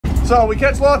So we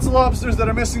catch lots of lobsters that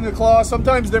are missing the claw.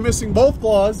 Sometimes they're missing both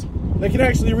claws. They can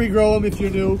actually regrow them if you're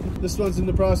new. This one's in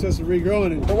the process of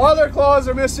regrowing it. But while their claws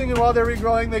are missing and while they're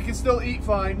regrowing, they can still eat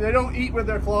fine. They don't eat with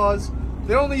their claws.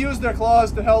 They only use their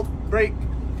claws to help break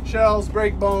shells,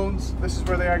 break bones. This is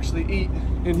where they actually eat,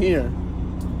 in here.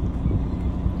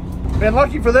 And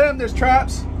lucky for them, there's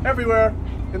traps everywhere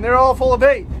and they're all full of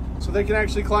bait. So they can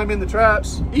actually climb in the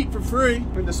traps, eat for free.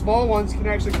 And the small ones can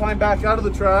actually climb back out of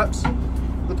the traps.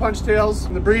 The punch tails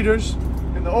and the breeders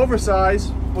and the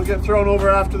oversize will get thrown over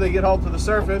after they get hauled to the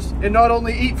surface and not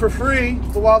only eat for free,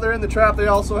 but while they're in the trap, they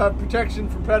also have protection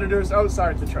from predators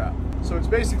outside the trap. So it's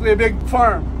basically a big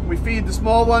farm. We feed the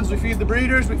small ones, we feed the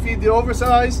breeders, we feed the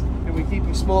oversize, and we keep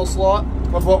a small slot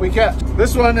of what we catch.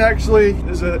 This one actually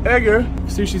is an egger.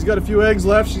 See, she's got a few eggs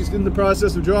left. She's in the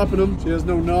process of dropping them. She has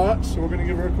no knots, so we're gonna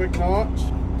give her a quick knot.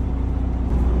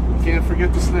 Can't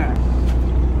forget the snack.